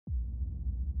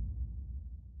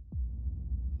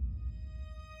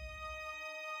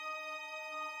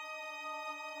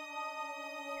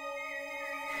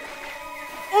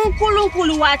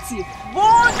uNkulunkulu wathi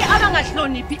bonke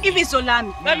abangahloniphi ibizo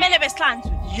lami bemele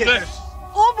behlanjwe. Yes.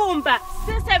 Ubuumba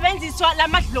sisebenziswa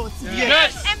lamadlozi.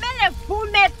 Yes. Emele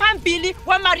vume phambili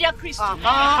kwaMaria KRISTU.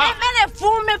 Emele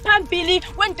vume phambili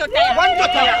kwendoda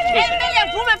yakhe.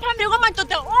 Emele vume phambili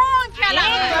kwamadoda onke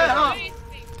la.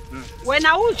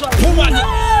 Wena uzwa.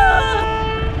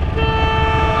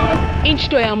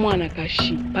 Inchito ya mwana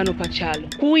kashi pano pachalo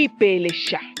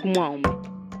kuipelesha kumwaume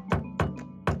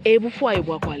ebufuayo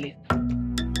bwakwale.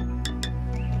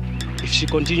 If she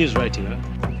continues writing her,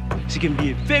 she can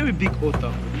be a very big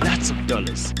author with lots of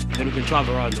dollars and we can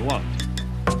travel around the world.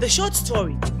 The short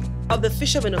story of the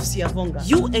fisherman of Siavonga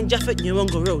you and Japhet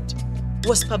Nyewongo wrote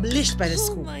was published by the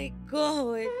school. Oh my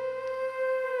God.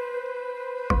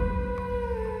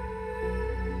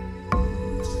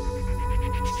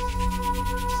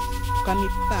 Kami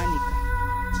panika.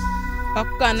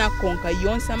 Pakana konka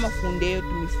yonsa mafunde yo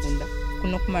tumifunda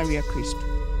kunok Maria KRISTU.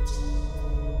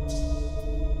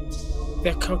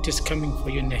 The cult is coming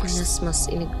for you next. Onesimus,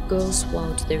 in a girl's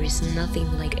world, there is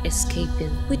nothing like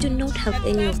escaping. We do not have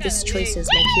any of these choices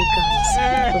like you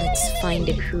guys. Let's find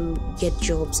a crew, get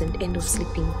jobs, and end up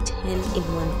sleeping 10 in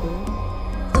one home.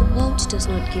 The world does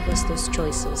not give us those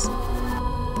choices.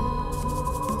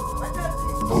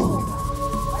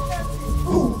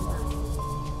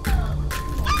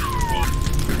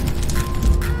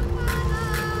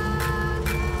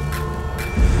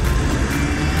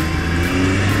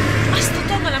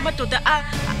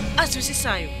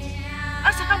 Asisisayo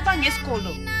asihamba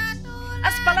ngesikolo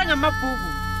asibhala ngamabhuku.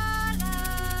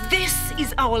 This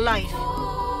is our life.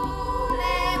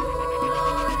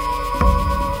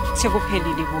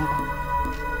 Sekuphelile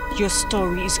Buumba. Your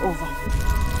story is over.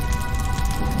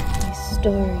 My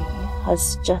story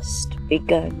has just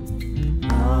begun.